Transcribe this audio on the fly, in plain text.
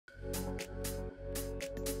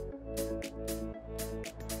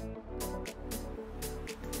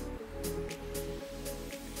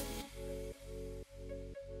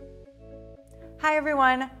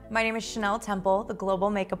everyone, my name is Chanel Temple, the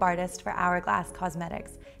global makeup artist for Hourglass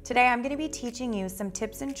Cosmetics. Today I'm going to be teaching you some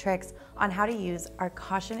tips and tricks on how to use our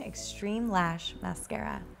Caution Extreme Lash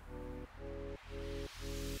Mascara.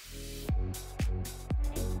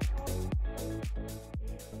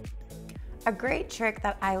 A great trick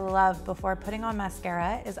that I love before putting on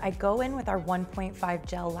mascara is I go in with our 1.5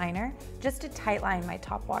 gel liner just to tightline my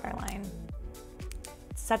top waterline.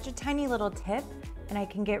 It's such a tiny little tip, and I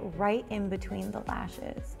can get right in between the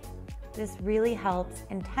lashes. This really helps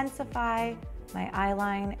intensify my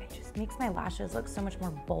eyeline. It just makes my lashes look so much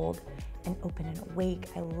more bold and open and awake.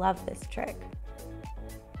 I love this trick.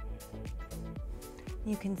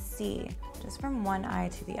 You can see, just from one eye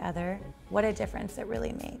to the other, what a difference it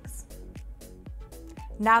really makes.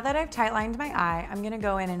 Now that I've tightlined my eye, I'm gonna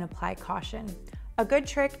go in and apply Caution. A good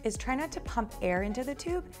trick is try not to pump air into the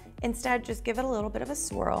tube. Instead, just give it a little bit of a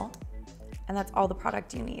swirl, and that's all the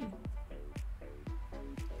product you need.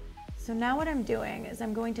 So now what I'm doing is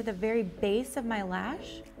I'm going to the very base of my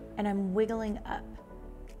lash and I'm wiggling up.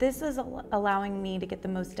 This is allowing me to get the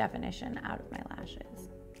most definition out of my lashes.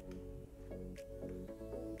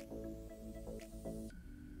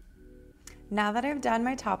 Now that I've done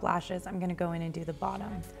my top lashes, I'm gonna go in and do the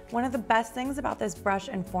bottom. One of the best things about this brush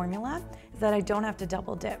and formula is that I don't have to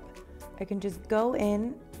double dip. I can just go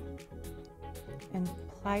in and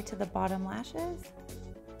apply to the bottom lashes,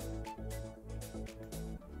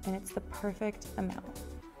 and it's the perfect amount.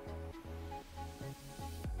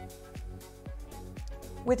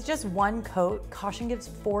 With just one coat, Caution gives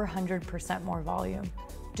 400% more volume.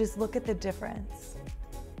 Just look at the difference.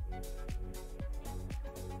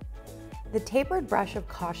 The tapered brush of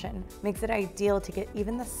Caution makes it ideal to get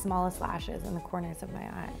even the smallest lashes in the corners of my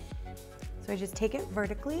eye. So I just take it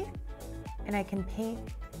vertically and I can paint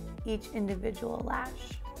each individual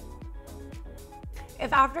lash.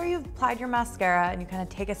 If after you've applied your mascara and you kind of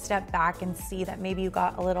take a step back and see that maybe you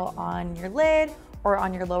got a little on your lid or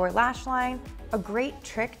on your lower lash line, a great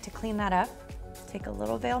trick to clean that up, take a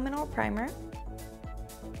little Veil Mineral Primer,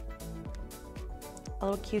 a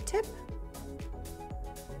little Q-tip,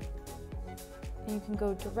 and you can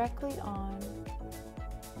go directly on,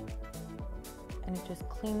 and it just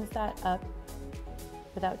cleans that up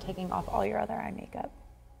without taking off all your other eye makeup.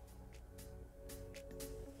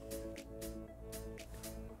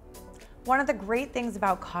 One of the great things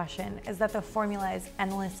about Caution is that the formula is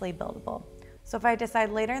endlessly buildable. So if I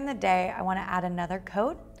decide later in the day I want to add another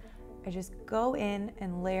coat, I just go in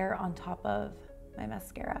and layer on top of my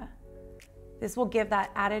mascara. This will give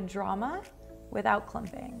that added drama without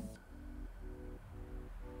clumping.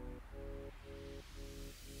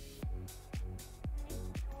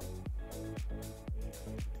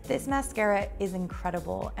 This mascara is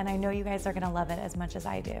incredible, and I know you guys are gonna love it as much as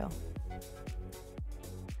I do.